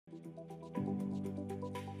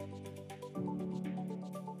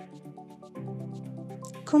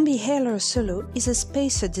CombiHaler Solo is a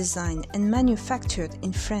spacer designed and manufactured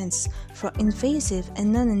in France for invasive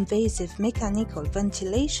and non-invasive mechanical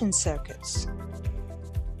ventilation circuits.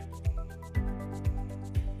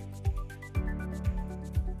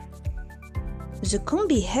 The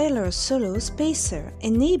CombiHaler Solo spacer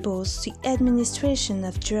enables the administration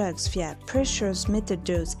of drugs via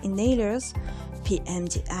pressurized-metered-dose inhalers,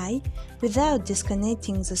 pMDI, without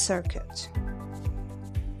disconnecting the circuit.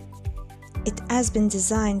 It has been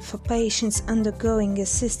designed for patients undergoing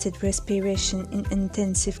assisted respiration in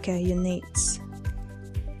intensive care units.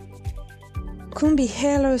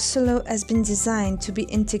 CombiHaler Solo has been designed to be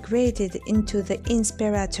integrated into the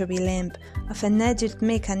inspiratory lamp of an adult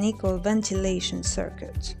mechanical ventilation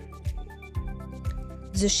circuit.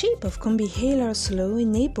 The shape of CombiHaler Solo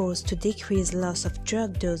enables to decrease loss of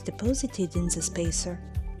drug dose deposited in the spacer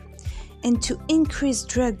and to increase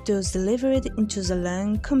drug dose delivered into the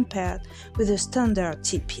lung compared with a standard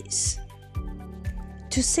T-piece.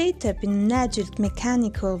 To set up in an adult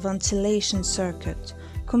mechanical ventilation circuit,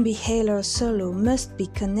 CombiHaler Solo must be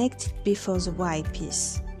connected before the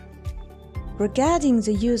Y-piece. Regarding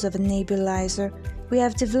the use of a nebulizer, we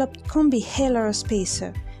have developed CombiHaler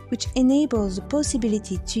Spacer, which enables the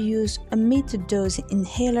possibility to use a metered dose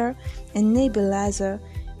inhaler and nebulizer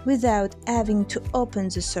without having to open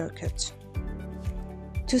the circuit.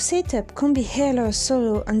 To set up CombiHaler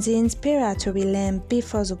Solo on the inspiratory lamp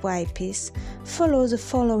before the Y-piece, follow the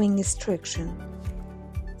following instruction.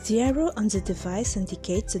 The arrow on the device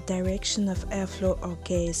indicates the direction of airflow or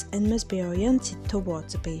gas and must be oriented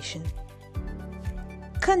towards the patient.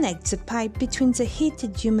 Connect the pipe between the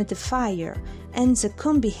heated humidifier and the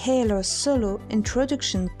CombiHaler Solo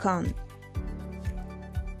introduction con.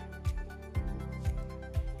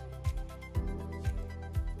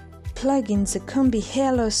 Plug in the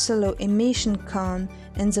CombiHaler Solo emission con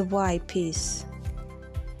and the Y-piece.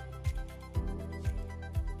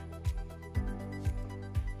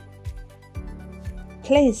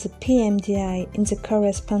 Place the pMDI in the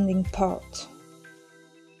corresponding port.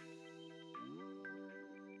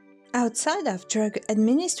 Outside of drug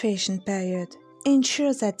administration period,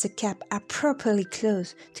 ensure that the caps are properly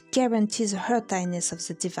closed to guarantee the airtightness of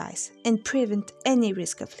the device and prevent any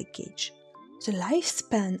risk of leakage. The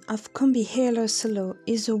lifespan of CombiHaler Solo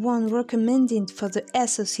is the one recommended for the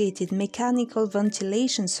associated mechanical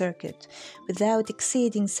ventilation circuit without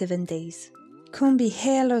exceeding 7 days.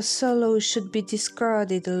 CombiHaler Solo should be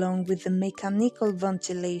discarded along with the mechanical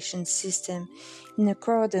ventilation system in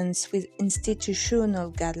accordance with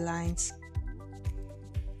institutional guidelines.